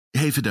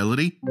Hey,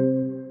 Fidelity.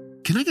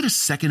 Can I get a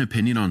second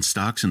opinion on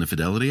stocks in the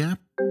Fidelity app?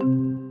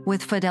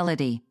 With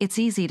Fidelity, it's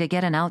easy to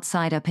get an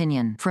outside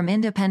opinion from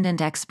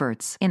independent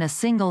experts in a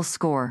single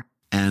score.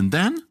 And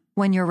then?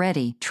 When you're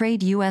ready,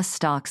 trade U.S.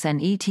 stocks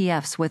and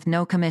ETFs with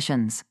no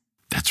commissions.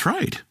 That's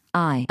right.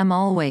 I am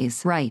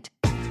always right.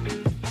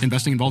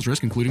 Investing involves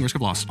risk, including risk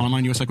of loss.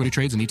 Online U.S. equity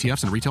trades and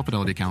ETFs and a retail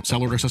Fidelity account.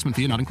 Sell order assessment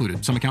fee not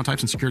included. Some account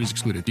types and securities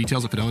excluded.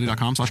 Details at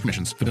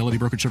fidelity.com/commissions. Fidelity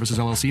Brokerage Services,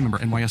 LLC, member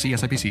NYSE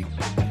SIPC.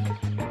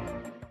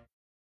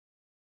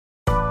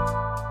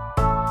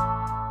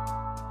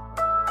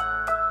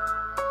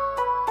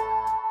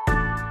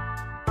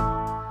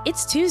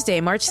 It's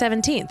Tuesday, March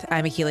 17th.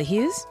 I'm Akilah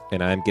Hughes.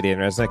 And I'm Gideon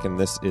Resnick, and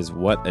this is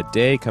What a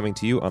Day, coming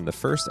to you on the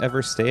first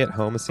ever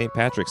stay-at-home St.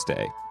 Patrick's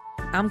Day.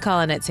 I'm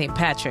calling it St.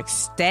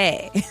 Patrick's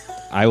Day.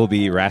 I will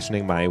be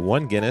rationing my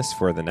one Guinness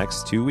for the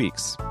next 2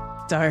 weeks.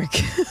 Dark.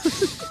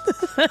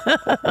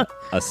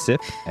 A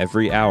sip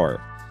every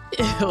hour.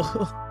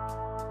 Ew.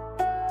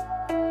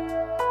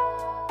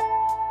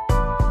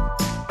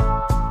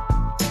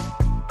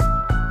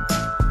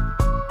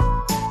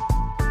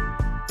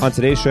 On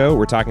today's show,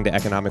 we're talking to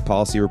economic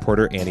policy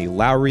reporter Annie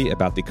Lowrey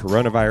about the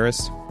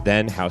coronavirus,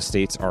 then how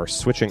states are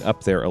switching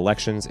up their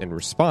elections in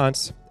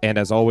response, and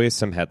as always,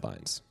 some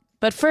headlines.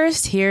 But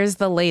first, here's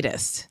the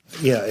latest.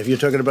 Yeah, if you're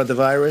talking about the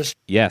virus.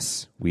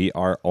 Yes, we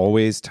are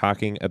always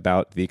talking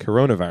about the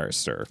coronavirus,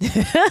 sir.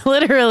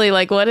 Literally,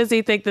 like, what does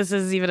he think this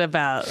is even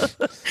about?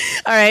 All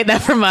right,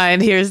 never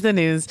mind. Here's the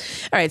news.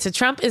 All right, so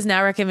Trump is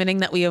now recommending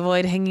that we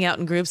avoid hanging out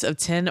in groups of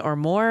 10 or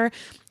more.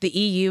 The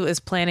EU is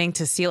planning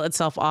to seal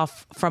itself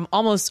off from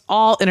almost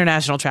all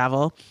international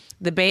travel.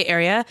 The Bay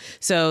Area,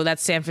 so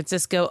that's San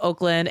Francisco,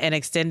 Oakland, and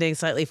extending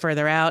slightly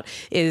further out,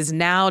 is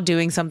now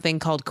doing something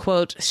called,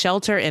 quote,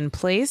 shelter in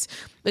place,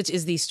 which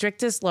is the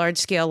strictest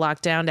large-scale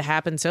lockdown to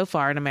happen so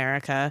far in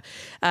America.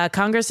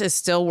 Congress is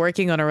still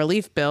working on a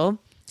relief bill.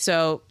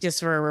 So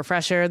just for a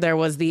refresher, there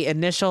was the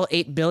initial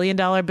 $8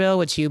 billion bill,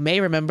 which you may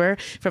remember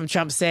from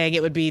Trump saying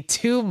it would be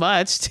too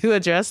much to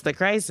address the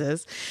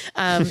crisis.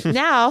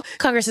 Now,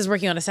 Congress is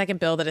working on a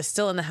second bill that is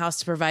still in the House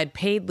to provide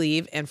paid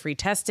leave and free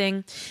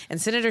testing. And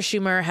Senator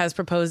Schumer has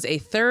proposed a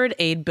third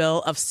aid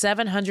bill of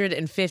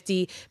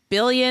 $750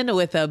 billion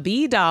with a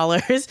B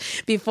dollars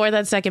before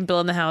that second bill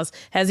in the House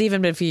has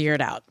even been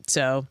figured out.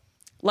 So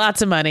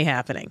lots of money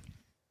happening.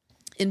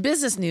 In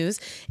business news,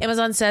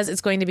 Amazon says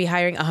it's going to be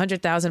hiring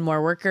 100,000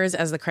 more workers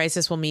as the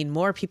crisis will mean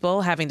more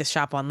people having to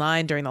shop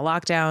online during the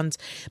lockdowns.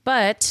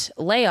 But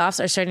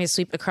layoffs are starting to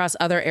sweep across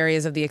other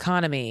areas of the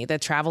economy. The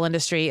travel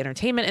industry,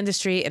 entertainment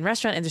industry, and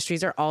restaurant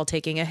industries are all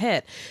taking a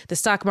hit. The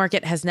stock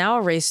market has now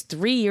erased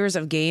 3 years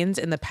of gains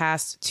in the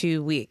past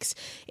 2 weeks.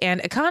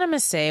 And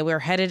economists say we're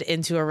headed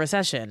into a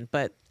recession.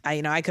 But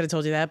I could have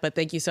told you that, but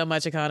thank you so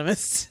much,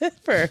 economists,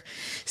 for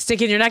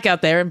sticking your neck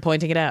out there and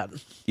pointing it out.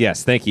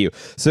 Yes, thank you.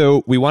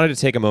 So we wanted to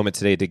take a moment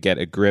today to get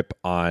a grip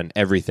on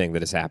everything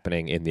that is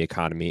happening in the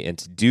economy. And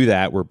to do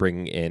that, we're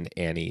bringing in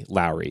Annie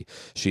Lowrey.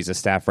 She's a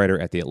staff writer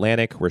at The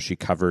Atlantic, where she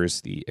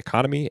covers the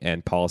economy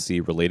and policy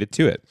related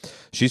to it.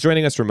 She's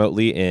joining us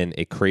remotely in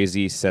a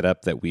crazy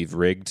setup that we've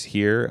rigged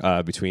here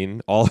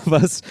between all of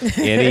us.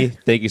 Annie,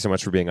 thank you so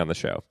much for being on the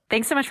show.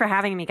 Thanks so much for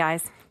having me,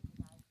 guys.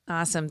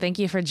 Awesome. Thank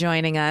you for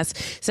joining us.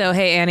 So,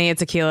 hey, Annie,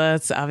 it's Akilah.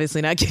 It's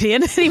obviously not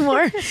Gideon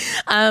anymore.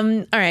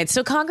 All right.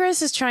 So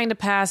Congress is trying to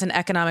pass an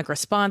economic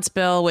response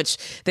bill, which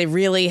they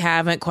really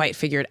haven't quite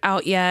figured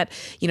out yet.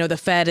 The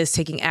Fed is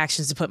taking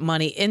actions to put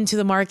money into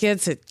the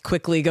markets. It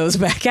quickly goes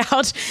back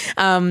out.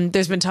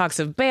 There's been talks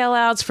of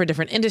bailouts for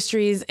different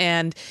industries.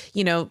 And,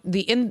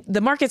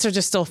 the markets are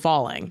just still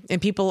falling and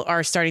people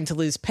are starting to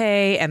lose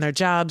pay and their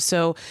jobs.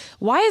 So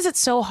why is it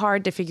so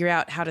hard to figure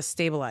out how to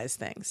stabilize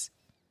things?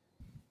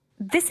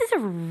 This is a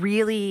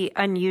really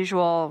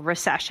unusual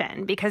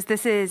recession because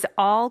this is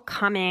all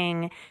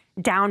coming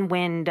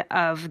downwind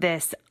of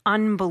this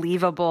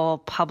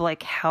unbelievable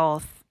public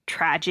health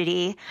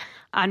tragedy,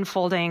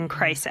 unfolding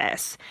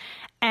crisis.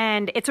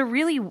 And it's a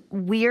really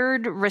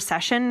weird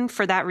recession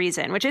for that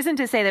reason, which isn't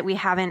to say that we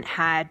haven't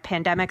had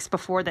pandemics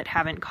before that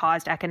haven't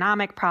caused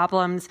economic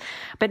problems,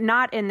 but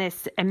not in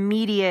this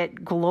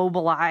immediate,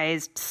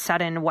 globalized,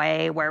 sudden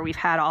way where we've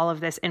had all of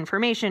this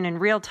information in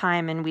real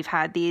time and we've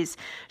had these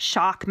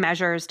shock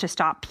measures to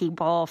stop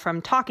people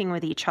from talking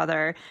with each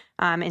other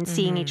and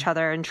seeing each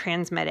other and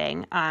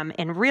transmitting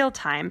in real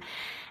time.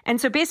 And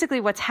so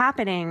basically what's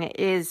happening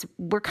is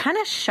we're kind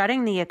of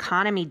shutting the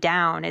economy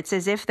down. It's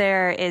as if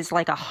there is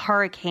like a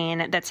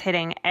hurricane that's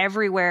hitting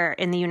everywhere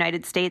in the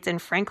United States and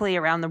frankly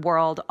around the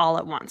world all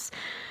at once.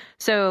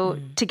 So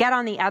to get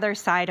on the other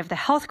side of the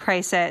health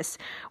crisis,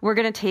 we're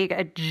going to take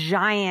a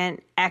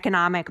giant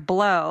economic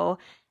blow.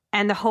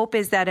 And the hope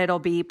is that it'll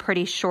be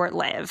pretty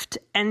short-lived.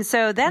 And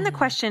so then the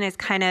question is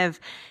kind of,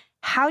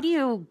 how do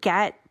you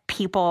get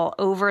people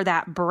over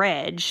that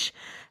bridge?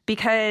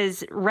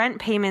 Because rent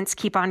payments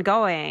keep on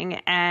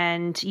going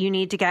and you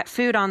need to get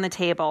food on the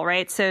table,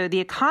 right? So the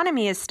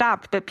economy is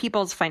stopped, but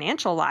people's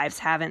financial lives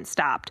haven't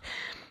stopped.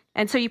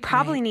 And so you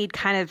probably need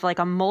kind of like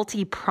a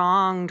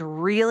multi-pronged,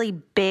 really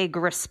big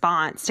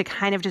response to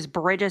kind of just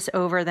bridge us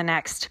over the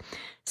next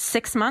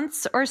 6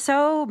 months or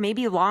so,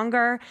 maybe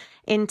longer,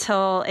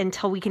 until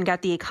we can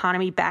get the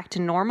economy back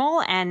to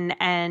normal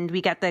and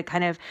we get the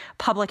kind of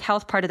public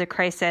health part of the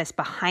crisis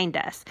behind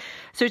us.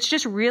 So it's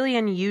just really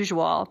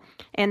unusual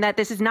in that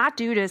this is not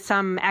due to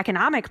some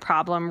economic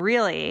problem,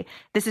 really.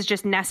 This is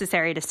just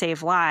necessary to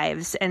save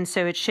lives. And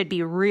so it should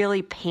be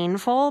really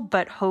painful,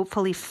 but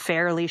hopefully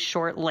fairly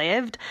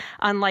short-lived,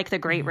 unlike the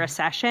Great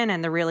Recession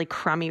and the really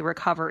crummy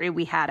recovery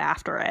we had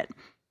after it.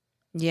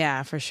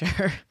 Yeah, for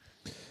sure.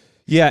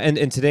 Yeah,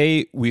 and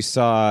today we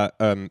saw,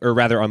 or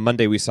rather on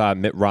Monday, we saw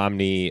Mitt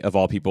Romney, of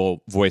all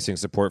people, voicing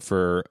support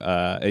for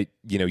a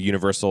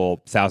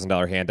universal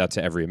 $1,000 handout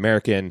to every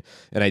American,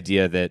 an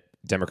idea that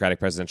Democratic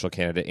presidential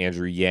candidate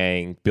Andrew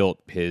Yang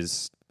built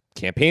his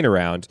campaign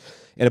around.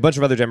 And a bunch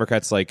of other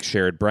Democrats like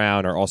Sherrod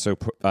Brown are also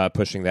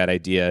pushing that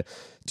idea.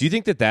 Do you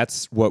think that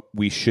that's what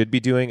we should be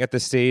doing at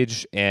this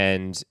stage?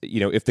 And,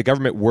 if the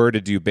government were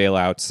to do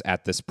bailouts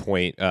at this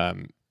point,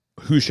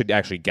 who should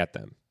actually get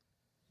them?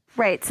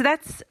 Right. So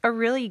that's a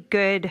really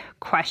good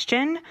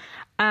question.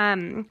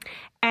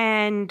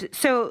 And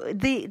so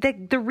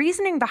the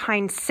reasoning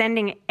behind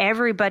sending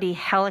everybody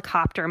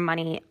helicopter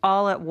money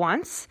all at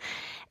once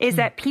is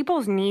that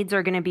people's needs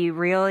are going to be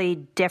really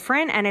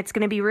different, and it's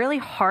going to be really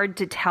hard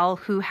to tell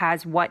who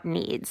has what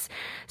needs.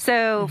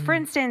 So, for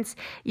instance,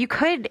 you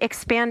could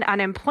expand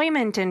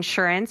unemployment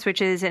insurance,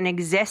 which is an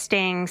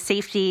existing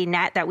safety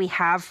net that we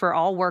have for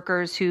all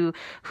workers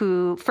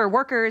for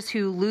workers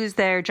who lose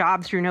their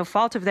job through no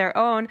fault of their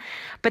own,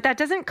 but that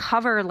doesn't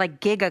cover like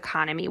gig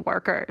economy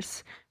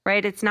workers.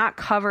 Right? It's not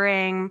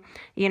covering,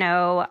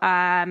 your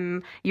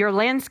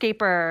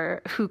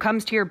landscaper who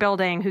comes to your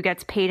building who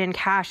gets paid in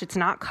cash. It's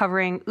not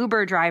covering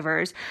Uber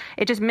drivers.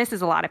 It just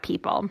misses a lot of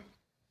people.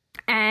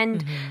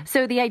 And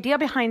so the idea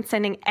behind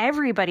sending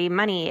everybody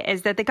money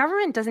is that the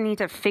government doesn't need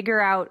to figure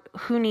out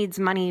who needs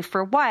money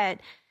for what.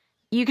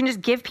 You can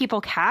just give people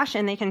cash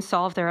and they can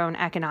solve their own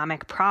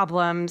economic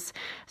problems.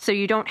 So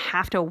you don't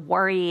have to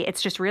worry.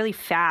 It's just really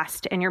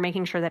fast and you're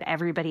making sure that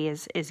everybody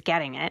is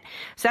getting it.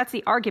 So that's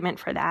the argument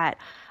for that.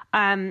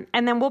 And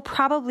then we'll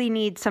probably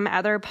need some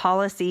other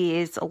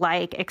policies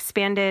like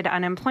expanded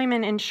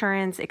unemployment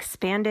insurance,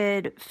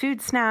 expanded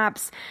food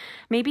snaps,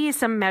 maybe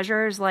some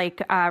measures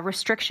like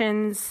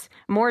restrictions,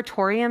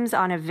 moratoriums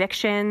on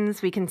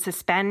evictions. We can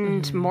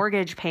suspend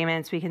mortgage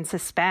payments. We can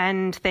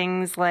suspend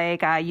things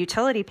like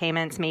utility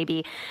payments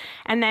maybe.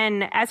 And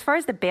then as far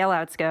as the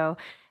bailouts go,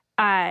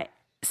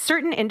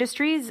 certain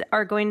industries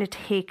are going to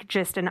take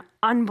just an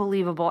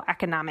unbelievable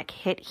economic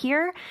hit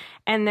here.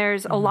 And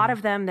there's a lot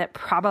of them that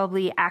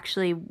probably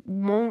actually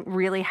won't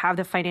really have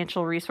the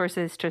financial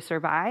resources to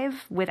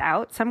survive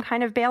without some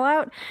kind of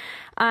bailout.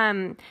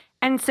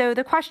 And so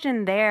the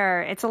question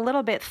there, it's a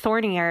little bit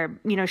thornier.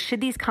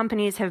 Should these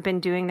companies have been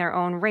doing their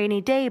own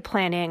rainy day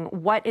planning?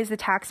 What is the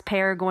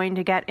taxpayer going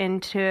to get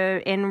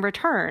in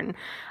return?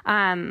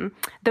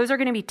 Those are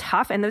going to be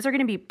tough, and those are going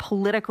to be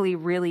politically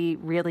really,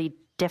 really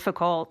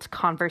difficult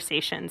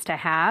conversations to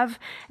have,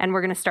 and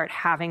we're going to start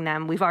having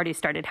them. We've already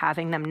started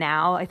having them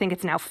now. I think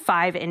it's now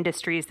 5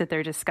 industries that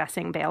they're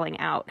discussing bailing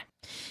out.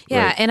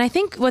 Yeah. Right. And I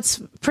think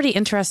what's pretty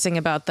interesting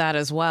about that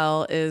as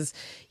well is,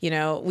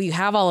 we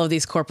have all of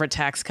these corporate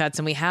tax cuts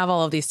and we have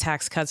all of these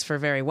tax cuts for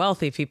very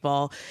wealthy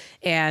people,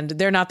 and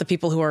they're not the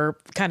people who are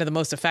kind of the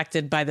most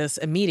affected by this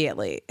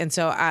immediately. And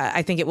so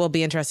I think it will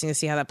be interesting to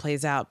see how that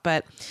plays out.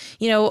 But,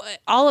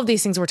 all of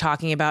these things we're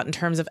talking about in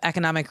terms of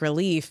economic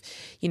relief,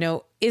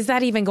 is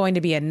that even going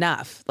to be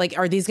enough? Like,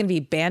 are these going to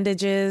be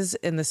bandages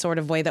in the sort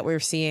of way that we're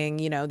seeing,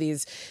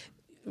 these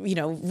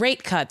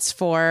rate cuts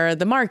for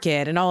the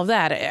market and all of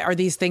that? Are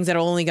these things that are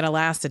only going to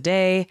last a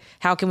day?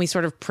 How can we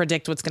sort of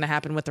predict what's going to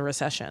happen with the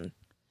recession?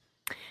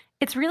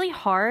 It's really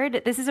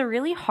hard. This is a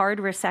really hard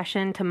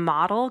recession to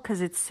model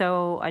because it's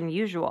so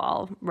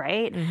unusual,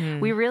 right?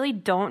 We really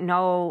don't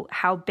know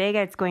how big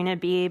it's going to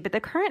be, but the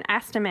current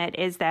estimate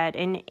is that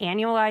in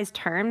annualized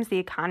terms, the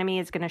economy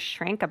is going to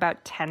shrink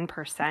about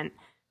 10%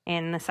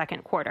 in the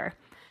second quarter.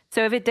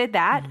 So if it did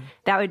that,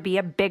 that would be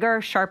a bigger,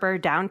 sharper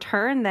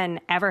downturn than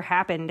ever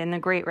happened in the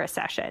Great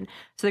Recession.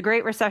 So the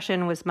Great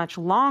Recession was much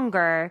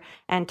longer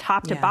and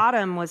top to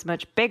bottom was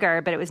much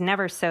bigger, but it was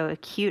never so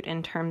acute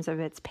in terms of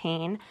its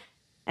pain.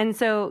 And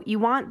so you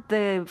want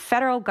the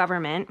federal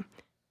government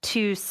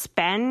to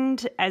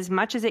spend as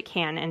much as it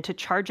can and to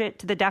charge it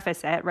to the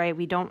deficit, right?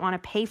 We don't want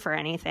to pay for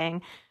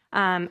anything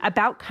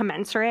about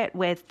commensurate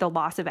with the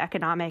loss of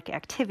economic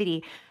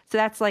activity. So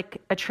that's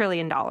like $1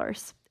 trillion.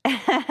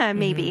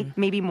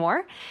 maybe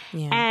more.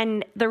 Yeah.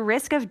 And the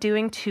risk of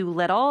doing too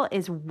little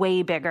is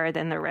way bigger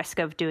than the risk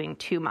of doing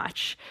too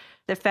much.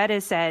 The Fed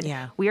has said,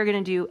 we are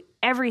going to do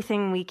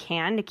everything we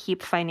can to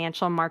keep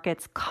financial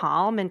markets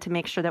calm and to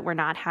make sure that we're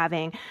not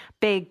having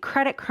big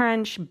credit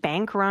crunch,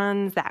 bank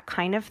runs, that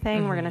kind of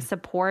thing. We're going to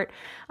support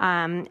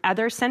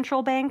other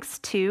central banks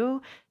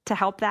too, to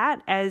help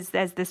that as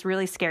this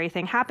really scary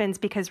thing happens,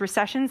 because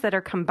recessions that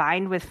are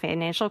combined with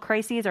financial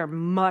crises are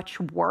much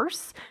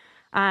worse.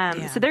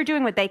 So they're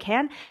doing what they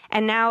can.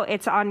 And now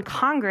it's on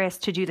Congress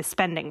to do the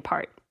spending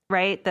part,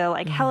 right? The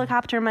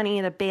helicopter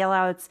money, the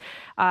bailouts,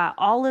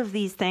 all of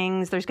these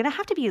things. There's going to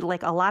have to be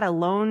like a lot of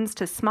loans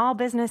to small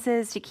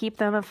businesses to keep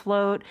them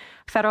afloat.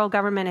 Federal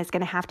government is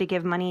going to have to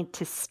give money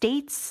to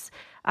states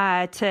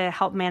to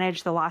help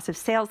manage the loss of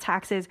sales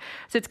taxes.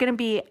 So it's going to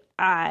be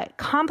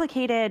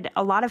complicated,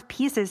 a lot of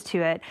pieces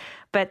to it.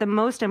 But the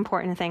most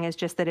important thing is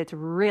just that it's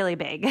really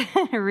big,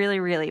 really,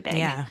 really big.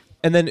 Yeah.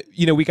 And then,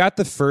 we got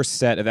the first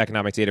set of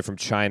economic data from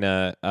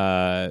China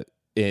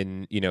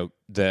in,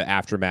 the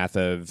aftermath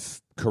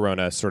of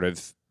Corona sort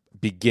of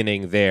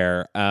beginning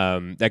there.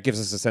 That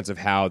gives us a sense of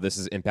how this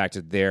has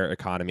impacted their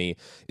economy.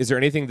 Is there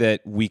anything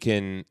that we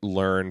can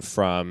learn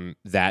from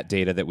that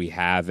data that we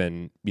have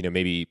and,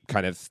 maybe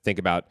kind of think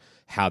about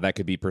how that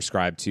could be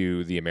prescribed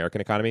to the American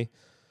economy?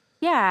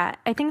 Yeah,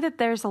 I think that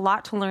there's a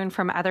lot to learn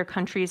from other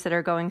countries that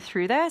are going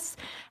through this.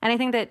 And I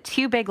think that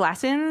two big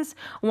lessons.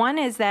 One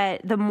is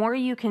that the more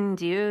you can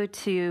do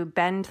to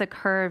bend the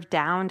curve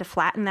down, to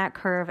flatten that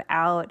curve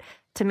out,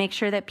 to make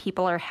sure that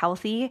people are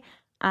healthy,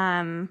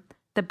 the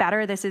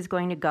better this is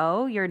going to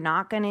go. You're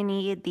not going to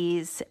need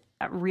these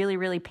really,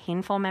 really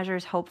painful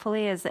measures,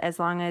 hopefully, as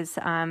long as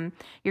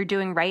you're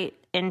doing right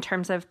in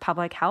terms of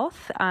public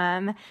health.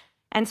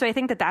 And so I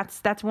think that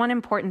that's one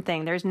important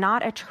thing. There's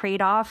not a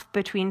trade-off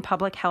between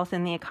public health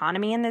and the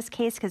economy in this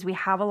case, because we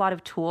have a lot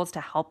of tools to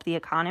help the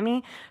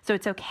economy. So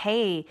it's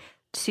okay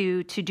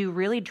to do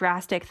really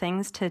drastic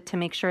things to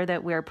make sure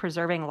that we're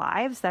preserving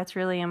lives. That's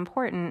really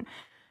important.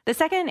 The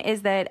second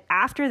is that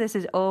after this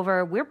is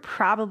over, we're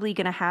probably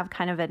going to have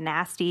kind of a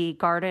nasty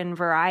garden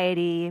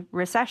variety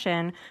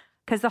recession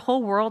because the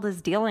whole world is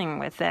dealing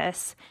with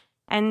this.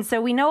 And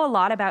so we know a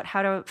lot about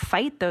how to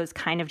fight those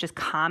kind of just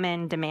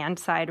common demand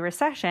side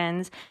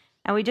recessions.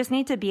 And we just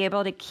need to be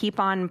able to keep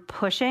on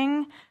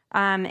pushing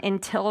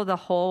until the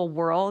whole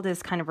world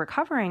is kind of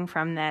recovering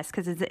from this,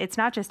 because it's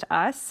not just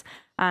us.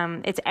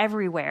 It's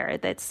everywhere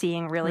that's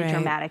seeing really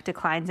dramatic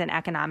declines in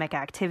economic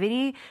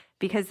activity,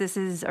 because this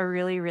is a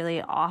really,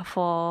 really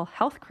awful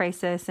health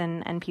crisis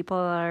and people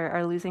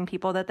are losing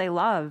people that they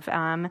love.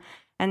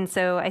 And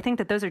so I think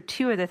that those are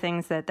two of the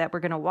things that we're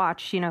going to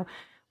watch.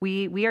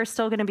 We are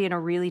still going to be in a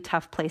really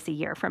tough place a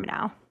year from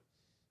now.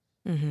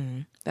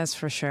 Mm-hmm. That's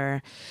for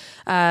sure.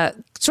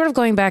 Sort of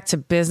going back to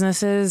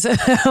businesses,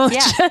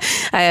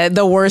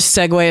 the worst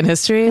segue in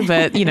history,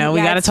 but we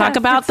got to talk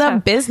about the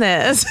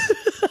business.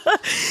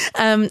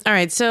 All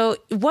right. So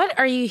what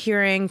are you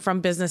hearing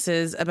from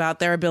businesses about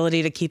their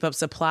ability to keep up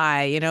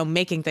supply,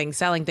 making things,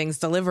 selling things,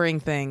 delivering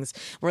things?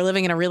 We're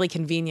living in a really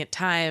convenient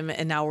time,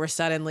 and now we're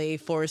suddenly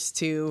forced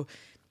to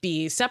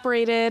be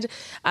separated.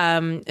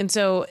 And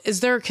so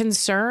is there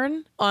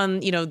concern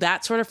on,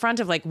 that sort of front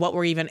of like what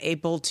we're even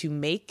able to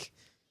make?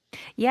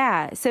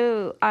 Yeah.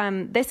 So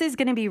this is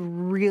going to be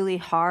really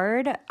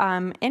hard,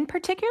 in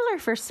particular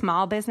for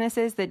small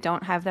businesses that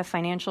don't have the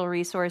financial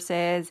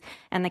resources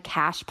and the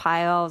cash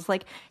piles.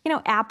 Like,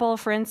 Apple,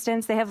 for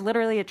instance, they have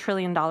literally $1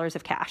 trillion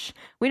of cash.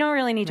 We don't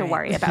really need to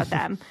worry about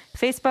them.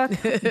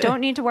 Facebook,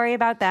 don't need to worry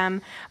about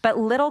them. But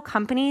little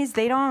companies,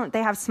 they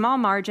have small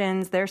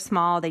margins. They're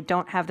small. They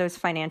don't have those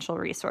financial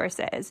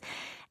resources.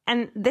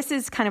 And this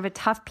is kind of a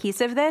tough piece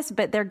of this,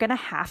 but they're going to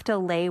have to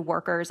lay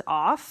workers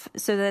off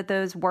so that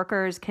those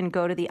workers can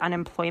go to the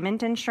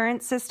unemployment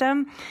insurance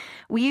system.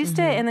 We used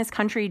to, in this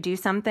country, do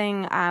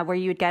something where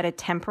you would get a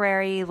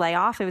temporary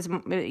layoff. It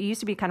used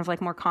to be kind of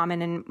like more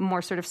common and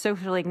more sort of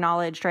socially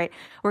acknowledged, right?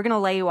 We're going to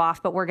lay you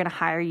off, but we're going to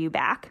hire you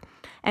back.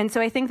 And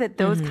so I think that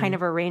those kind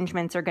of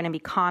arrangements are going to be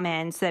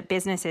common so that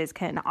businesses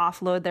can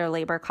offload their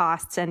labor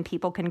costs and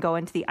people can go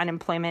into the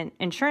unemployment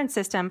insurance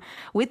system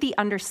with the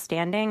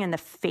understanding and the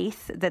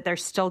faith that they're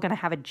still going to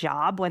have a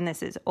job when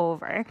this is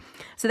over.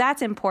 So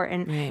that's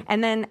important. Right.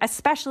 And then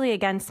especially,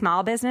 again,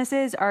 small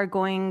businesses are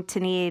going to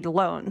need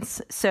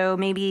loans. So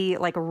maybe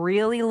like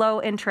really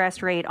low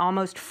interest rate,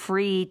 almost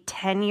free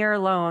 10-year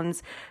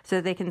loans so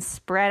that they can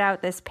spread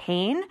out this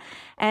pain.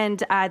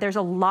 And there's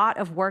a lot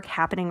of work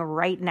happening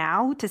right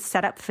now to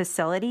set up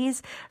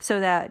facilities so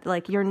that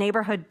like your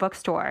neighborhood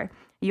bookstore,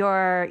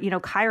 your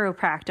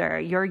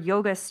chiropractor, your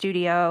yoga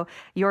studio,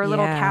 your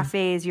little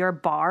cafes, your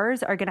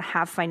bars are going to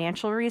have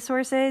financial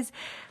resources,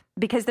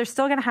 because they're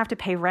still going to have to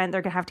pay rent.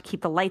 They're going to have to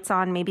keep the lights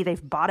on. Maybe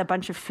they've bought a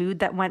bunch of food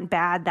that went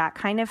bad, that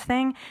kind of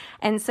thing.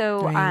 And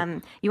so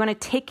you want to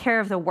take care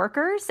of the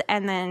workers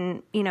and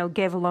then,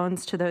 give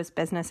loans to those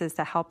businesses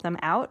to help them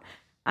out.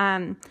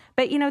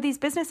 But these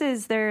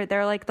businesses,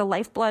 they're like the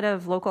lifeblood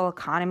of local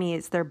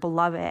economies. They're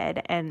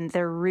beloved and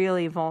they're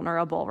really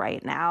vulnerable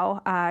right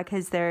now,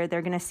 because they're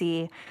going to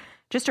see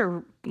just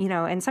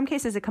in some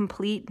cases a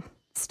complete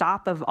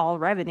stop of all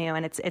revenue,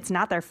 and it's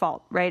not their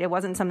fault, right? It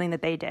wasn't something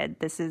that they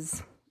did. This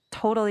is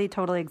totally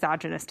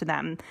exogenous to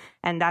them,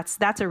 and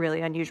that's a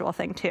really unusual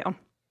thing too.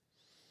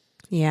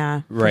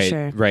 Yeah, right, for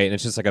sure. Right, and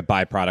it's just like a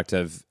byproduct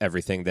of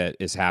everything that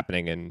is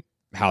happening and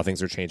how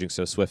things are changing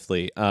so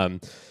swiftly.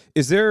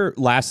 Is there,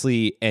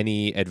 lastly,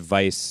 any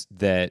advice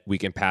that we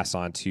can pass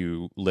on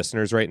to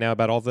listeners right now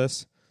about all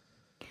this?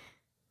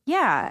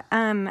 Yeah,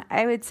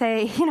 I would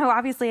say,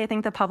 obviously, I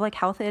think the public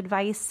health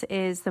advice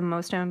is the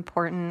most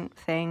important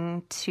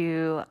thing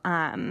to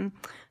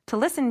to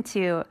listen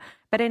to.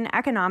 But in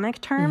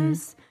economic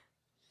terms,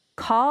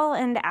 call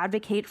and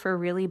advocate for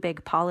really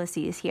big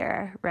policies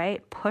here,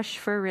 right? Push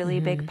for really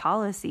big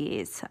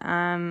policies.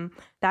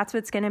 That's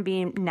what's going to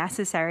be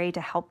necessary to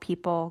help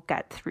people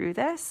get through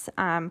this.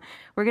 We're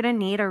going to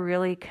need a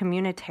really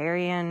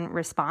communitarian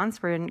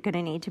response. We're going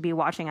to need to be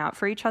watching out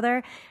for each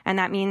other. And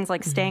that means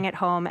like staying at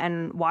home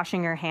and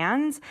washing your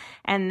hands,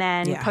 and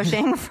then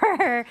pushing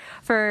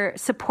for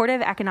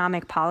supportive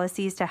economic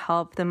policies to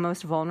help the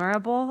most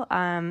vulnerable,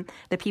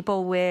 the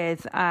people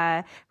with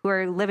who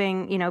are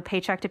living,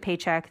 paycheck to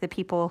paycheck, the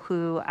people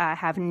who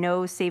have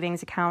no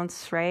savings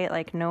accounts, right?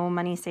 Like no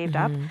money saved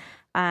up.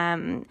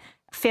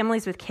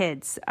 Families with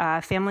kids,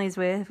 families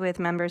with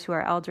members who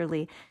are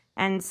elderly.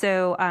 And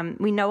so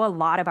we know a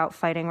lot about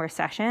fighting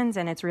recessions,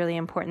 and it's really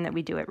important that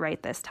we do it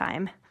right this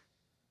time.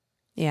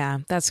 Yeah,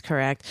 that's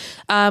correct.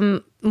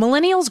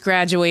 Millennials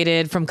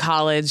graduated from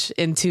college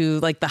into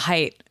like the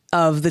height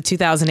of the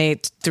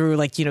 2008 through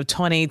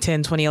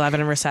 2010,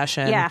 2011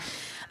 recession. Yeah.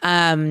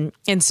 And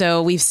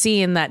so we've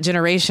seen that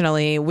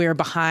generationally we're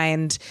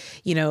behind,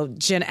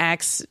 Gen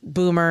X,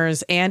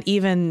 boomers, and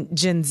even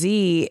Gen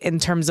Z in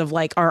terms of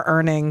like our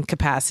earning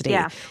capacity.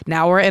 Yeah.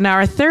 Now we're in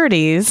our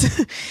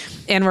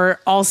 30s and we're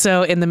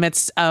also in the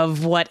midst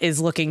of what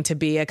is looking to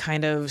be a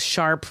kind of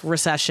sharp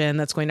recession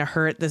that's going to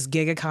hurt this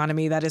gig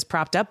economy that is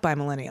propped up by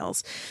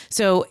millennials.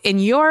 So in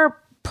your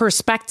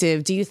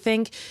perspective, do you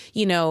think,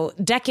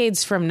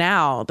 decades from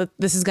now that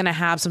this is going to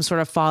have some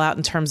sort of fallout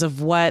in terms of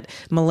what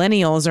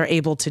millennials are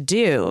able to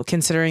do,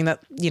 considering that,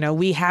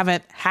 we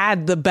haven't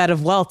had the bed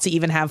of wealth to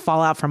even have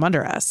fallout from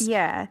under us?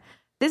 Yeah.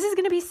 This is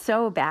going to be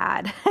so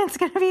bad. It's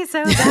going to be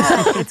so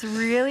bad. It's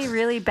really,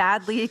 really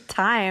badly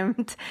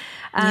timed.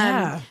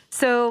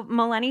 So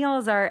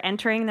millennials are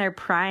entering their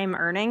prime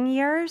earning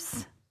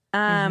years.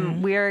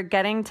 We're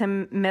getting to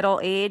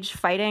middle age,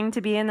 fighting to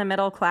be in the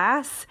middle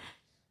class.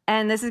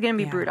 And this is going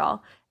to be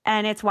brutal.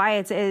 And it's why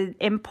it's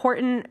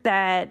important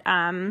that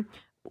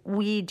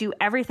we do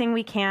everything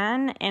we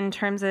can in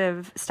terms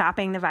of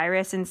stopping the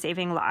virus and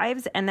saving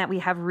lives, and that we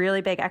have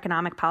really big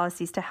economic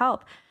policies to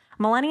help.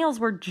 Millennials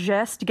were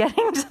just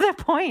getting to the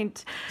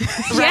point,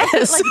 right?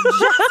 Yes. Like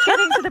just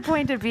getting to the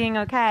point of being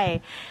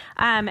okay.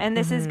 And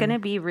this is going to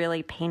be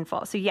really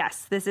painful. So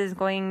yes, this is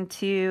going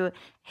to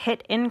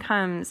hit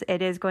incomes.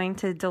 It is going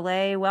to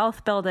delay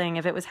wealth building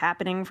if it was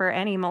happening for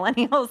any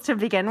millennials to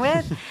begin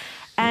with.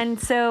 And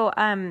so,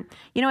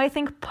 I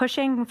think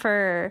pushing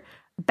for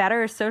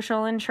better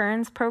social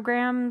insurance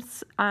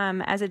programs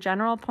as a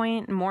general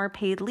point, more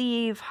paid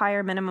leave,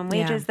 higher minimum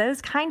wages, those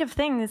kind of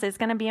things is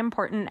going to be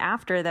important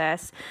after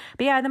this.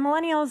 But yeah, the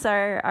millennials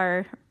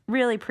are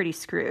really pretty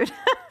screwed.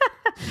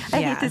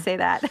 I hate to say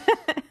that.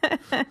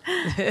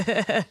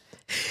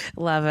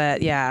 Love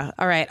it. Yeah.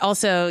 All right.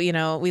 Also,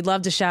 we'd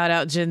love to shout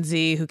out Gen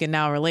Z, who can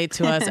now relate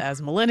to us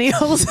as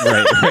millennials.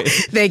 Right.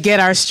 They get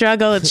our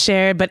struggle. It's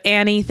shared. But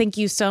Annie, thank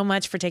you so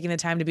much for taking the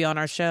time to be on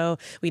our show.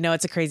 We know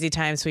it's a crazy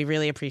time, so we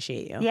really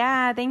appreciate you.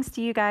 Yeah. Thanks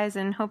to you guys,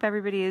 and hope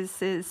everybody is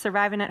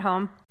surviving at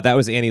home. That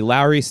was Annie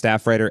Lowrey,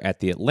 staff writer at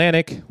The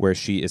Atlantic, where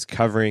she is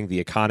covering the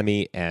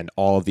economy and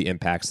all of the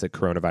impacts that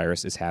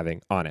coronavirus is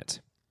having on it.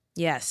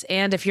 Yes.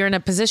 And if you're in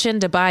a position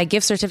to buy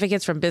gift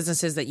certificates from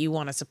businesses that you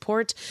want to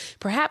support,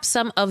 perhaps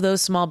some of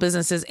those small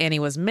businesses Annie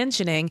was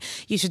mentioning,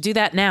 you should do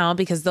that now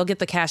because they'll get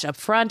the cash up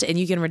front and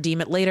you can redeem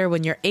it later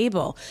when you're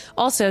able.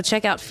 Also,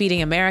 check out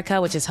Feeding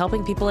America, which is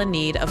helping people in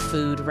need of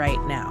food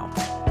right now.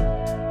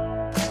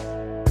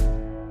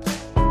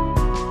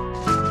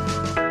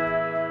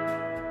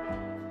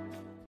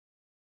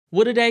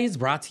 What A Day is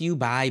brought to you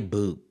by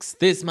Bouqs.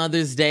 This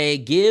Mother's Day,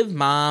 give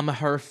mom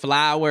her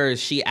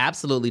flowers. She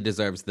absolutely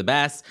deserves the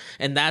best,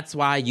 and that's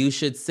why you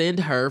should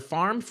send her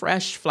farm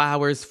fresh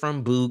flowers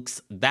from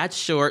Bouqs. That's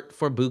short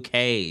for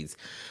bouquets.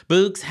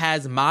 Bouqs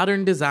has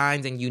modern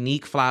designs and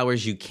unique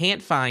flowers you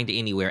can't find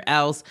anywhere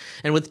else,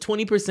 and with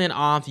 20%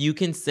 off, you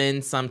can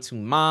send some to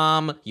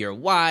mom, your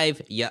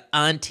wife, your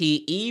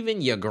auntie,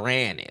 even your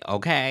granny,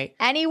 okay?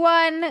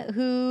 Anyone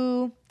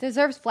who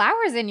deserves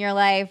flowers in your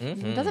life.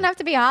 It doesn't have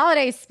to be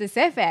holiday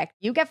specific.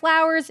 You get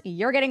flowers,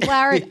 you're getting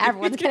flowers,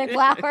 everyone's getting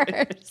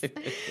flowers.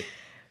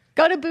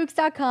 Go to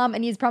Bouqs.com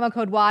and use promo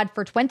code WAD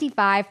for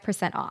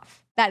 25%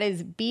 off. That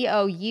is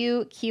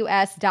BOUQS.com,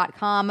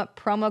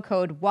 promo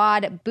code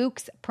WAD,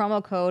 Bouqs,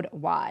 promo code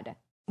WAD.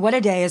 What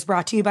a Day is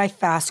brought to you by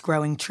Fast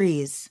Growing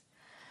Trees.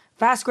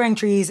 Fast Growing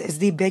Trees is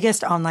the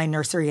biggest online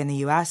nursery in the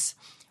U.S.,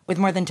 with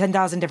more than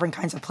 10,000 different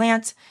kinds of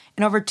plants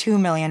and over 2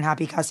 million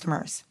happy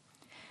customers.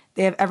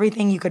 They have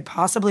everything you could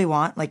possibly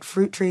want, like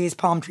fruit trees,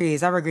 palm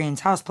trees,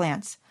 evergreens,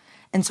 houseplants,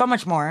 and so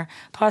much more.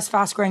 Plus,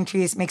 Fast Growing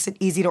Trees makes it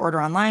easy to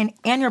order online,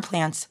 and your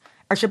plants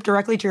are shipped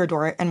directly to your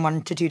door in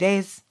 1 to 2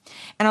 days.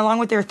 And along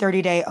with their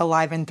 30-day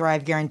Alive and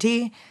Thrive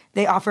guarantee,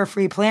 they offer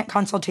free plant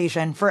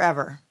consultation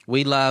forever.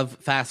 We love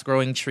Fast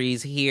Growing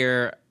Trees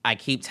here. I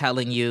keep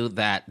telling you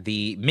that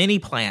the mini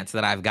plants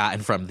that I've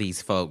gotten from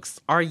these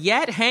folks are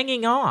yet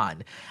hanging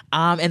on.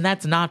 And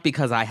that's not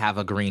because I have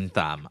a green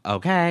thumb,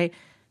 okay?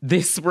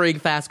 This spring,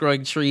 Fast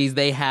Growing Trees,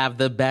 they have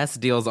the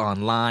best deals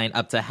online,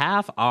 up to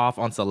half off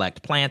on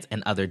select plants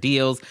and other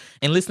deals.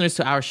 And listeners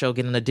to our show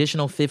get an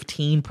additional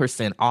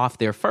 15% off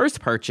their first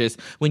purchase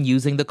when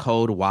using the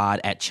code WAD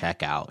at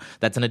checkout.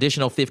 That's an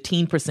additional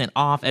 15%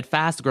 off at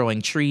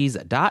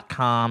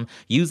fastgrowingtrees.com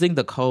using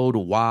the code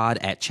WAD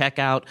at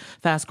checkout.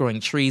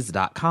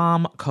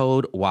 Fastgrowingtrees.com,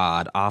 code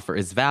WAD. Offer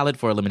is valid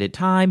for a limited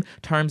time.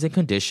 Terms and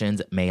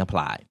conditions may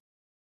apply.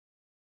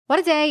 What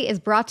a Day is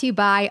brought to you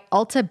by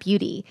Ulta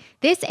Beauty.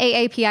 This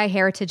AAPI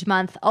Heritage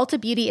Month, Ulta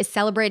Beauty is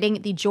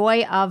celebrating the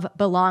joy of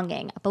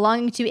belonging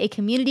to a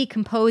community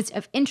composed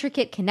of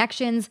intricate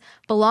connections,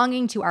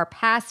 belonging to our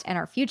past and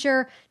our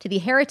future, to the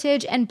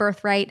heritage and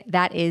birthright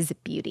that is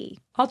beauty.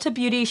 Ulta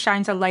Beauty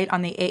shines a light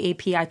on the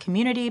AAPI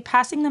community,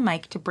 passing the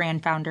mic to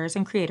brand founders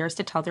and creators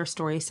to tell their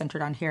stories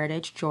centered on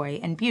heritage, joy,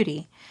 and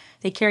beauty.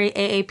 They carry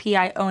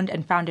AAPI-owned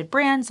and founded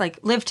brands like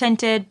Live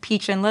Tinted,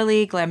 Peach and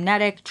Lily,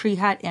 Glamnetic, Tree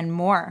Hut, and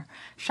more.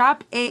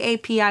 Shop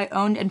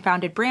AAPI-owned and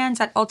founded brands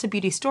at Ulta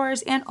Beauty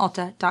stores and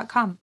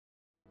Ulta.com.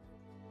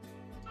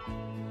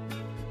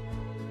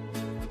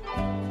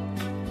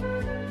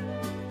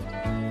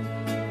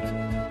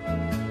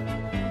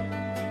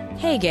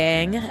 Hey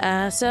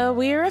gang, so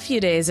we're a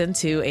few days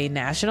into a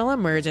national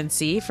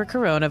emergency for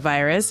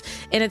coronavirus,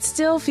 and it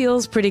still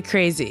feels pretty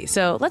crazy.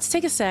 So let's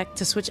take a sec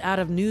to switch out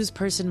of news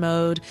person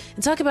mode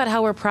and talk about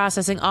how we're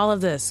processing all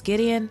of this.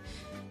 Gideon,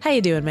 how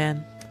you doing,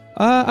 man?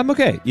 I'm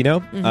okay. Could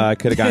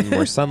have gotten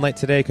more sunlight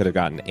today, could have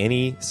gotten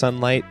any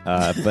sunlight,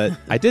 but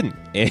I didn't.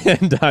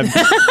 And I'm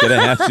going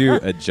to have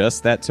to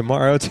adjust that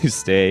tomorrow to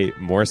stay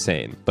more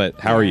sane. But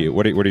how are you?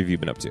 What have you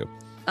been up to?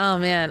 Oh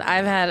man,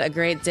 I've had a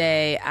great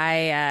day.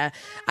 I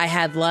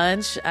had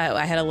lunch.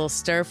 I had a little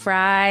stir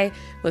fry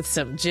with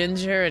some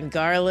ginger and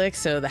garlic,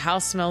 so the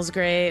house smells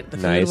great. The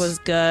food was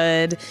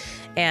good,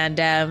 and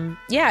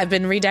I've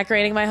been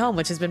redecorating my home,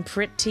 which has been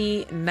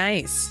pretty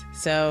nice.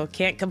 So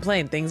can't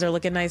complain. Things are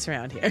looking nice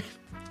around here.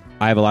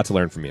 I have a lot to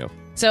learn from you.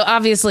 So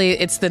obviously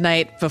it's the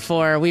night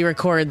before we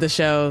record the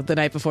show, the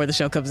night before the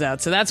show comes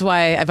out. So that's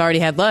why I've already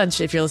had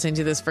lunch if you're listening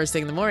to this first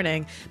thing in the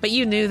morning. But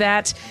you knew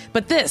that.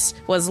 But this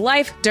was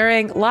life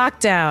during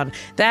lockdown.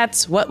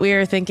 That's what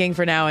we're thinking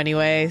for now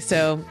anyway.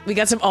 So we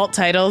got some alt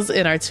titles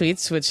in our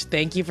tweets, which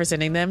thank you for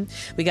sending them.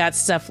 We got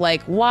stuff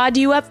like, "Wad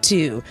you up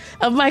to?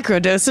 A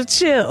microdose of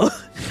chill.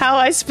 How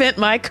I spent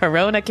my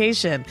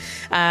coronacation."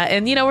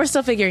 And we're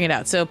still figuring it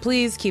out. So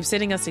please keep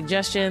sending us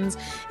suggestions.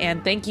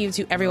 And thank you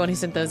to everyone who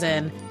sent those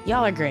in.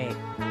 Y'all are great.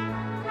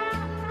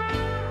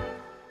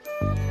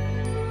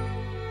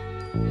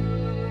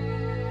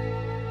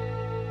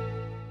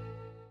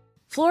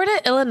 Florida,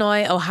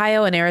 Illinois,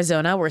 Ohio, and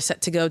Arizona were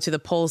set to go to the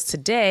polls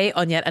today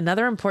on yet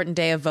another important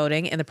day of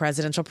voting in the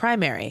presidential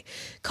primary.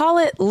 Call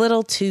it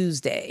Little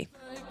Tuesday.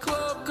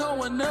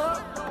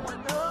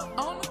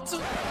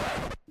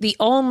 The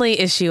only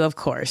issue, of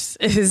course,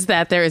 is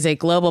that there is a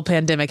global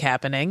pandemic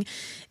happening.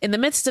 In the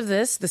midst of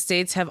this, the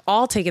states have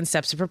all taken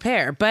steps to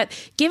prepare. But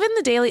given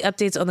the daily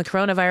updates on the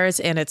coronavirus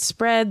and its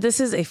spread,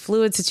 this is a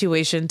fluid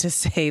situation to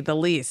say the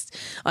least.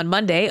 On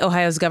Monday,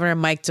 Ohio's Governor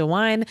Mike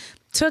DeWine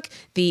took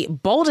the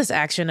boldest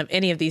action of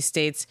any of these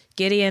states.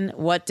 Gideon,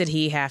 what did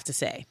he have to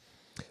say?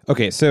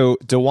 Okay, so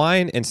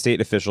DeWine and state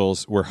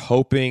officials were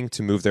hoping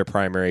to move their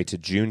primary to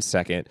June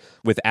 2nd,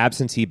 with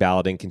absentee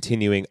balloting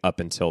continuing up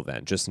until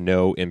then, just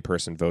no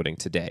in-person voting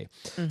today.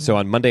 Mm-hmm. So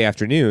on Monday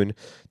afternoon,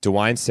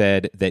 DeWine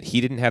said that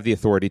he didn't have the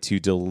authority to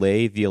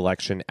delay the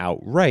election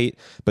outright,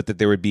 but that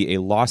there would be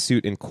a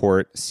lawsuit in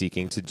court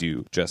seeking to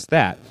do just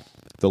that.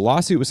 The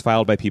lawsuit was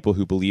filed by people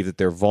who believe that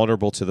they're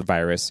vulnerable to the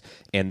virus,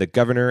 and the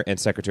governor and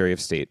secretary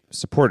of state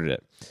supported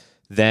it.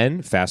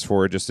 Then, fast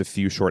forward just a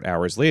few short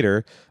hours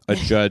later, a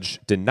judge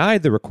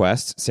denied the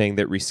request, saying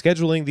that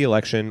rescheduling the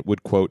election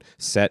would, quote,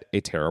 set a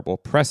terrible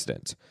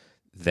precedent.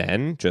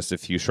 Then, just a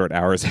few short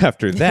hours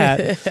after that,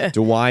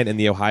 DeWine and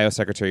the Ohio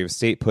Secretary of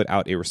State put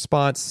out a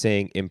response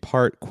saying, in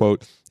part,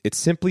 quote, it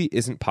simply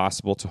isn't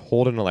possible to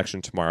hold an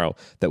election tomorrow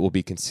that will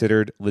be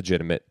considered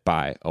legitimate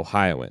by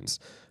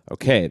Ohioans.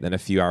 Okay, then a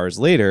few hours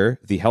later,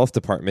 the health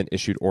department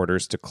issued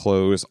orders to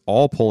close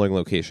all polling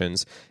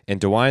locations, and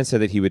DeWine said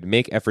that he would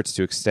make efforts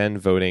to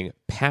extend voting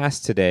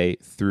past today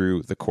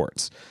through the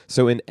courts.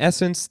 So in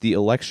essence, the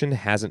election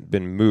hasn't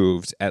been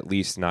moved, at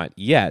least not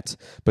yet,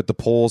 but the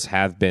polls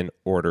have been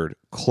ordered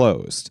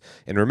closed.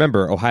 And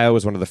remember, Ohio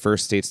was one of the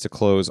first states to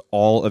close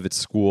all of its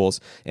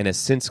schools and has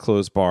since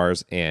closed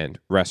bars and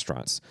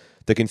restaurants.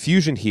 The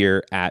confusion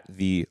here at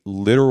the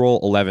literal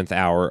 11th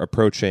hour,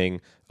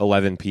 approaching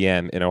 11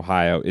 p.m. in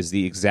Ohio, is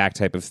the exact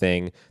type of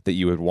thing that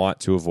you would want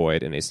to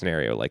avoid in a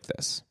scenario like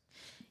this.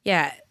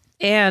 Yeah.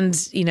 And,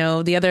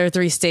 the other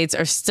three states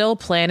are still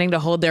planning to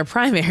hold their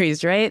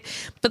primaries, right?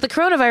 But the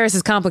coronavirus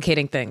is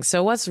complicating things.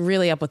 So what's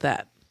really up with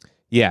that?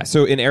 Yeah,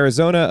 so in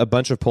Arizona, a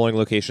bunch of polling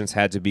locations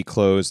had to be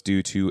closed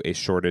due to a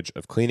shortage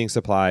of cleaning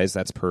supplies.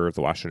 That's per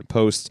the Washington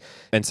Post.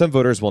 And some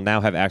voters will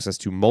now have access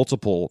to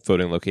multiple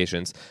voting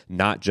locations,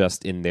 not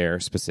just in their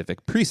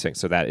specific precinct.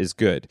 So that is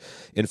good.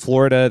 In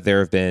Florida, there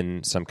have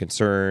been some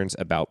concerns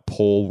about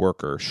poll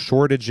worker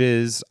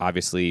shortages.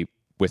 Obviously,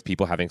 with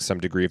people having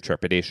some degree of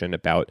trepidation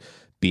about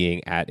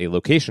being at a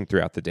location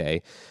throughout the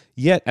day.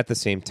 Yet at the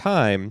same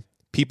time,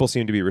 people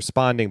seem to be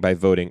responding by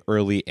voting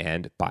early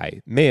and by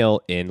mail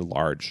in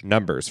large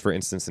numbers. For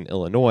instance, in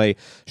Illinois,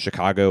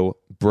 Chicago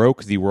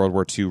broke the World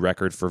War II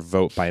record for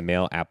vote by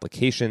mail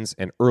applications,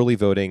 and early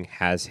voting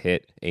has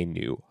hit a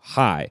new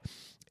high.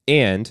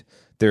 And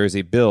there is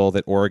a bill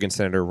that Oregon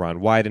Senator Ron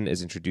Wyden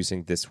is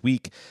introducing this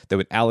week that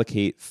would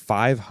allocate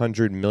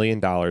 $500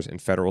 million in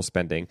federal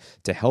spending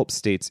to help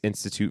states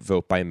institute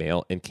vote by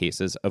mail in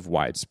cases of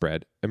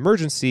widespread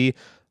emergency,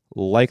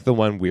 like the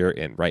one we're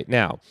in right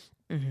now.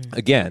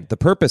 Again, the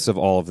purpose of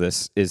all of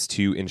this is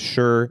to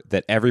ensure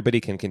that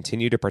everybody can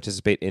continue to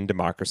participate in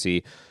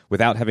democracy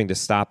without having to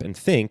stop and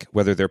think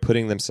whether they're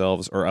putting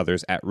themselves or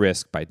others at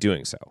risk by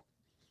doing so.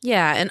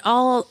 Yeah, and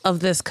all of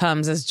this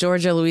comes as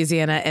Georgia,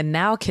 Louisiana, and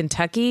now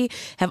Kentucky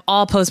have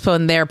all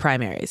postponed their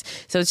primaries.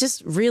 So it's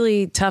just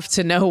really tough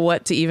to know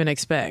what to even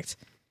expect.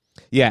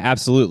 Yeah,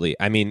 absolutely.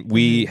 I mean,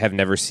 we have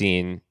never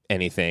seen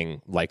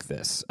anything like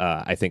this.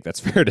 I think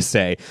that's fair to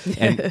say.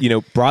 And,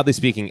 broadly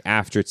speaking,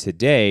 after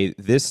today,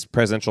 this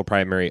presidential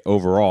primary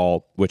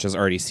overall, which has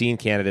already seen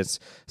candidates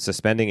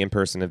suspending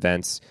in-person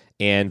events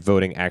and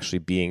voting actually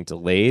being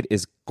delayed,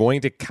 is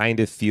going to kind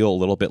of feel a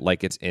little bit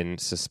like it's in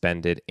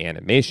suspended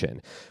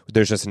animation.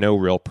 There's just no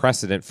real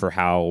precedent for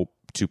how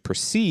to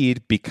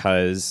proceed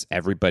because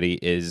everybody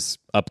is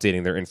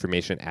updating their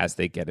information as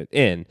they get it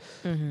in.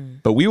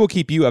 But we will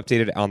keep you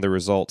updated on the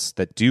results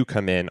that do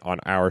come in on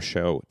our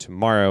show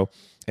tomorrow.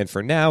 And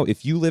for now,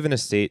 if you live in a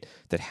state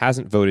that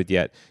hasn't voted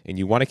yet and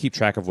you want to keep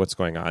track of what's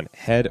going on,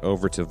 head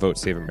over to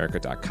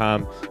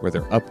votesaveamerica.com, where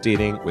they're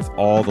updating with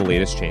all the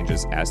latest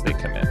changes as they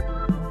come in.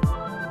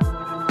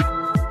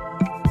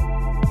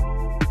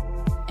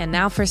 And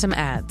now for some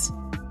ads.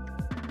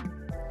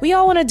 We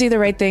all want to do the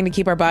right thing to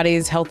keep our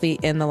bodies healthy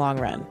in the long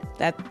run.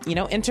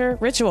 Enter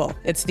Ritual.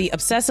 It's the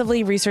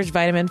obsessively researched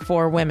vitamin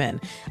for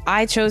women.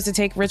 I chose to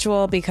take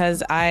Ritual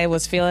because I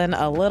was feeling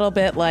a little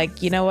bit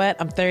like, you know what,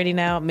 I'm 30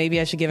 now.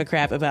 Maybe I should give a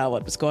crap about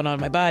what's going on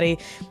in my body.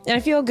 And I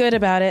feel good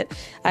about it.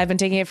 I've been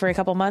taking it for a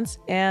couple months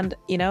and,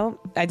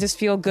 I just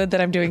feel good that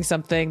I'm doing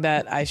something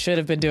that I should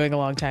have been doing a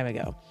long time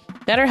ago.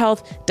 Better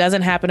health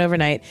doesn't happen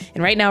overnight.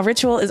 And right now,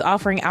 Ritual is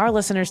offering our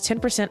listeners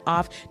 10%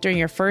 off during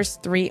your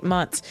first 3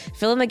 months.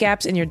 Fill in the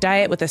gaps in your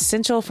diet with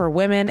Essential for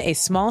Women, a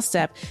small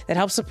step that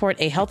helps support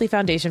a healthy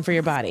foundation for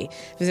your body.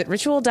 Visit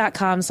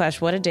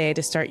ritual.com/whataday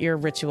to start your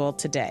ritual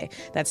today.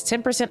 That's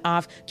 10%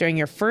 off during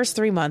your first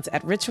 3 months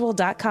at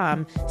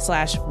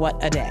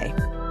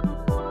ritual.com/whataday.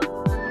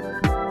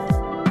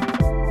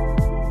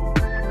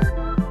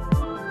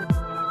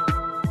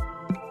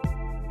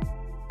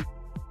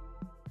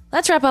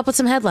 Let's wrap up with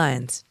some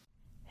headlines.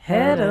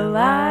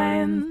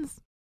 Headlines.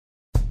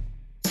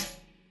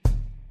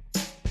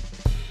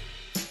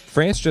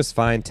 France just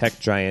fined tech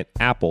giant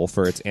Apple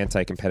for its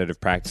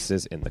anti-competitive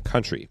practices in the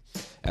country.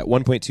 At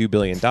 $1.2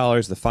 billion,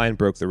 the fine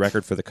broke the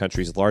record for the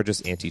country's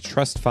largest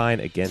antitrust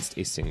fine against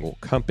a single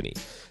company.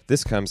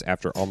 This comes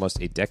after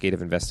almost a decade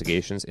of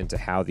investigations into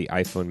how the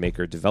iPhone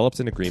maker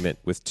developed an agreement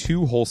with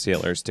 2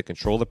 wholesalers to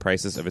control the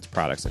prices of its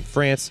products in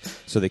France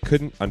so they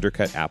couldn't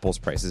undercut Apple's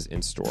prices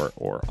in store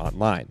or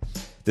online.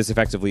 This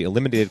effectively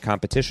eliminated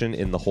competition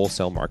in the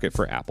wholesale market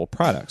for Apple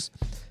products.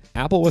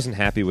 Apple wasn't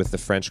happy with the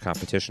French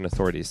competition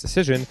authority's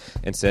decision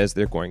and says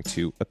they're going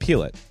to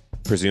appeal it.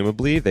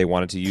 Presumably, they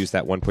wanted to use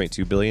that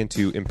 $1.2 billion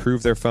to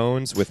improve their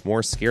phones with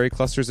more scary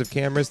clusters of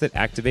cameras that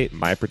activate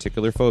my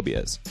particular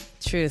phobias.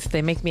 Truth,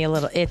 they make me a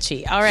little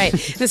itchy. All right,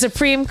 the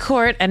Supreme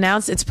Court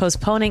announced it's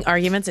postponing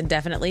arguments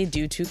indefinitely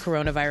due to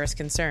coronavirus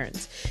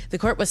concerns. The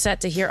court was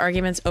set to hear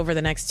arguments over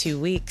the next 2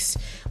 weeks.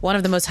 One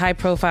of the most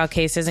high-profile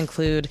cases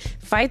include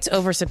fights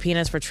over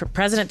subpoenas for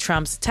President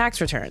Trump's tax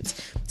returns.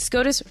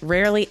 SCOTUS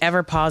rarely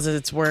ever pauses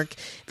its work.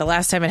 The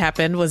last time it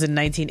happened was in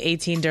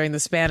 1918 during the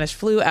Spanish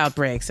flu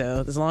outbreak, so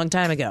it was a long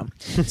time ago.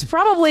 It's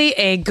probably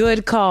a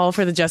good call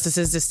for the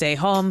justices to stay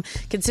home,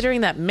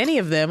 considering that many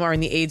of them are in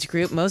the age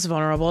group most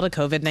vulnerable to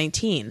COVID-19.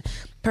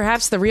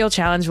 Perhaps the real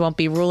challenge won't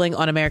be ruling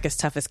on America's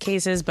toughest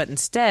cases, but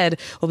instead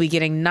we'll be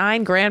getting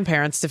 9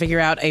 grandparents to figure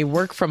out a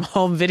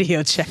work-from-home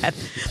video chat.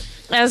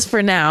 As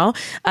for now,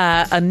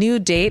 a new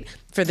date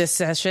for this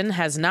session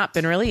has not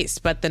been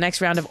released, but the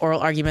next round of oral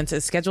arguments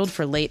is scheduled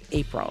for late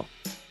April.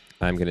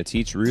 I'm going to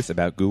teach Ruth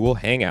about Google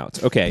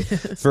Hangouts. Okay,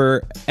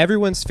 for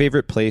everyone's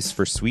favorite place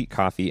for sweet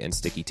coffee and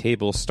sticky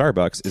tables,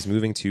 Starbucks is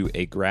moving to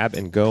a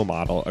grab-and-go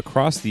model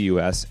across the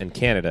U.S. and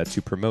Canada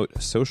to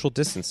promote social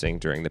distancing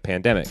during the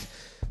pandemic.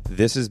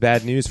 This is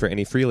bad news for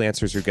any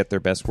freelancers who get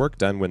their best work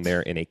done when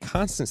they're in a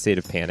constant state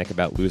of panic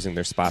about losing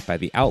their spot by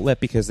the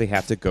outlet because they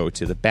have to go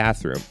to the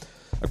bathroom.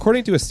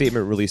 According to a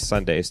statement released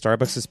Sunday,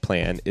 Starbucks'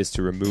 plan is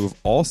to remove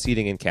all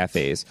seating in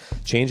cafes,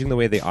 changing the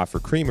way they offer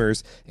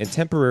creamers, and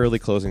temporarily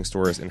closing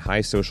stores in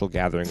high social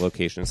gathering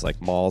locations like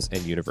malls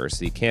and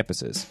university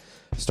campuses.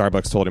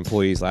 Starbucks told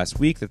employees last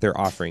week that they're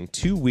offering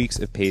 2 weeks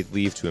of paid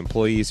leave to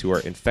employees who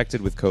are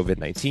infected with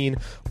COVID-19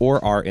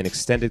 or are in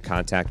extended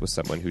contact with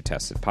someone who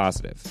tested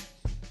positive.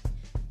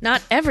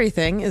 Not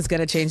everything is going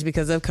to change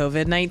because of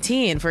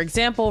COVID-19. For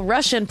example,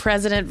 Russian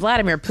President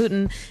Vladimir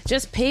Putin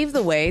just paved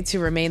the way to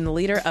remain the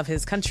leader of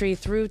his country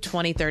through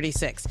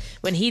 2036,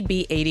 when he'd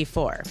be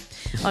 84.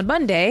 On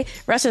Monday,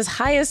 Russia's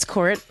highest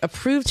court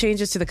approved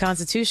changes to the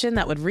constitution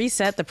that would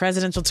reset the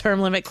presidential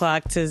term limit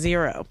clock to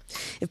 0.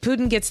 If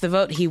Putin gets the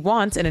vote he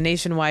wants in a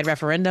nationwide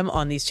referendum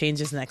on these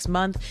changes next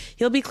month,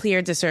 he'll be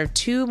cleared to serve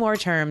 2 more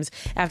terms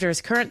after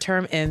his current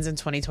term ends in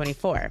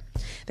 2024.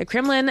 The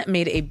Kremlin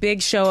made a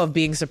big show of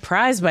being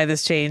surprised by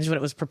this change when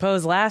it was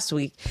proposed last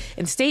week,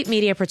 and state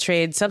media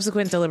portrayed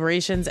subsequent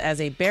deliberations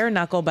as a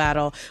bare-knuckle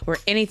battle where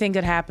anything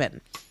could happen.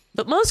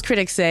 But most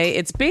critics say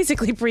it's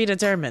basically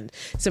predetermined.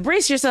 So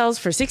brace yourselves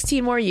for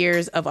 16 more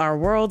years of our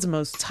world's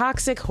most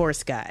toxic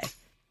horse guy.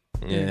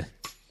 Yeah.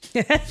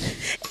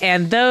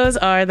 And those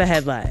are the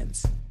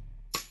headlines.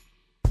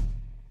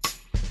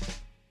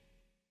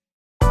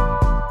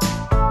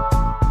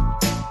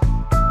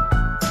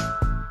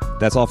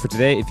 That's all for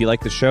today. If you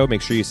like the show,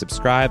 make sure you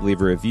subscribe, leave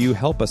a review,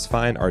 help us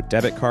find our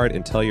debit card,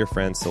 and tell your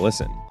friends to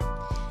listen.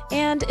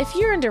 And if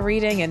you're into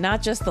reading and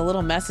not just the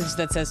little message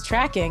that says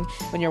tracking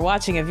when you're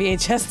watching a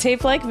VHS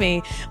tape like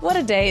me, What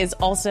a Day is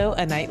also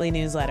a nightly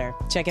newsletter.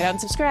 Check it out and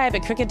subscribe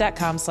at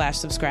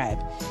crooked.com/subscribe.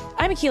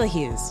 I'm Akilah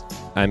Hughes.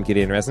 I'm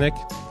Gideon Resnick.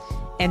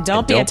 And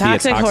don't be a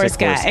toxic horse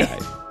guy.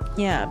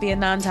 Yeah, be a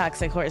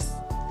non-toxic horse.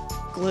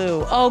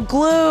 Glue. Oh,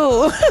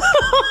 glue!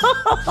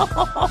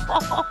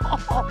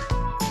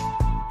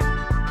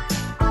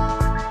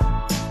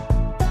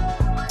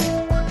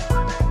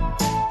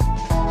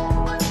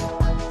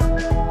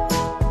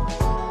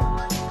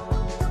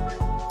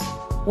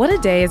 What a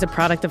Day is a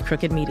product of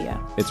Crooked Media.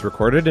 It's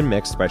recorded and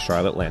mixed by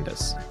Charlotte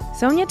Landis.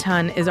 Sonia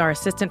Tun is our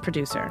assistant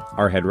producer.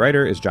 Our head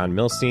writer is John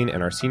Milstein,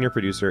 and our senior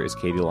producer is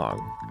Katie Long.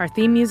 Our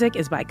theme music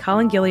is by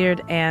Colin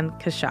Gilliard and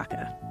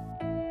Kashaka.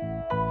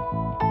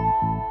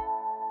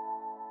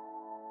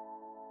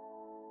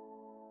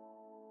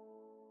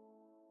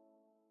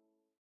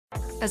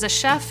 As a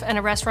chef and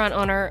a restaurant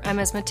owner, I'm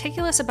as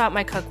meticulous about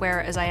my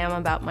cookware as I am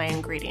about my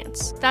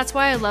ingredients. That's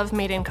why I love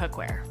Made in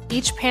Cookware.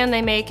 Each pan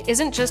they make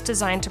isn't just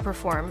designed to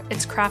perform,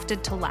 it's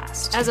crafted to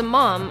last. As a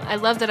mom, I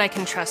love that I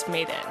can trust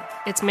Made In.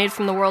 It's made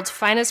from the world's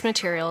finest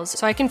materials,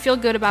 so I can feel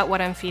good about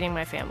what I'm feeding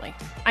my family.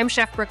 I'm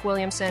Chef Brooke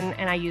Williamson,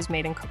 and I use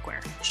Made in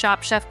Cookware.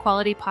 Shop chef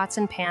quality pots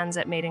and pans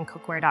at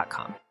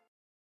madeincookware.com.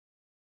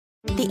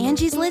 The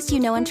Angie's List you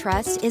know and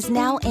trust is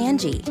now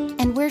Angie,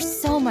 and we're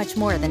so much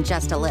more than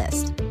just a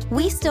list.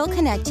 We still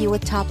connect you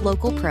with top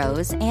local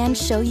pros and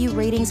show you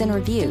ratings and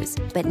reviews,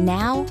 but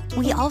now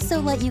we also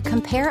let you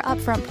compare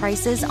upfront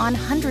prices on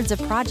hundreds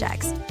of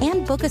projects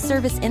and book a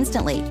service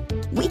instantly.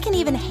 We can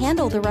even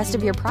handle the rest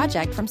of your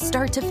project from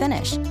start to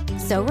finish.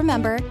 So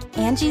remember,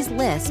 Angie's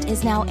List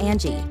is now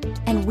Angie,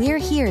 and we're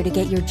here to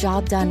get your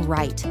job done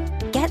right.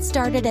 Get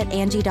started at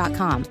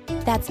Angie.com.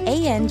 That's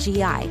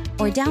ANGI,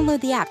 or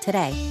download the app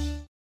today.